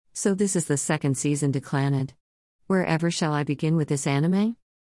So this is the second season to Clannad. Wherever shall I begin with this anime?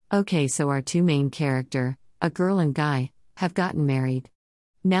 Okay, so our two main character, a girl and guy, have gotten married.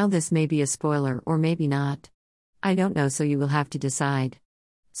 Now this may be a spoiler or maybe not. I don't know, so you will have to decide.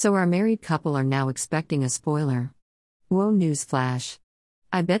 So our married couple are now expecting a spoiler. Whoa, newsflash.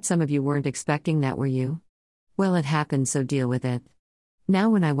 I bet some of you weren't expecting that, were you? Well, it happened, so deal with it. Now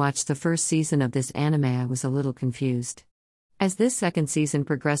when I watched the first season of this anime I was a little confused. As this second season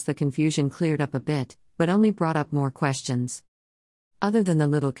progressed, the confusion cleared up a bit, but only brought up more questions. Other than the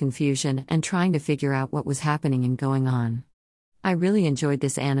little confusion and trying to figure out what was happening and going on, I really enjoyed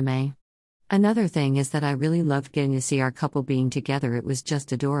this anime. Another thing is that I really loved getting to see our couple being together. It was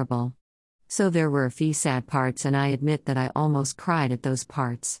just adorable. So there were a few sad parts, and I admit that I almost cried at those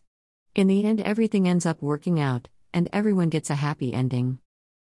parts. In the end, everything ends up working out, and everyone gets a happy ending.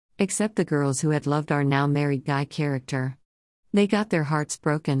 Except the girls who had loved our now married guy character. They got their hearts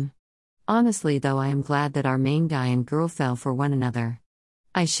broken. Honestly though, I am glad that our main guy and girl fell for one another.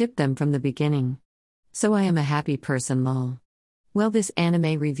 I shipped them from the beginning. So I am a happy person, lol. Well, this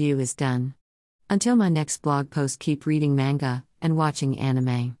anime review is done. Until my next blog post, keep reading manga and watching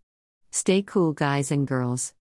anime. Stay cool, guys and girls.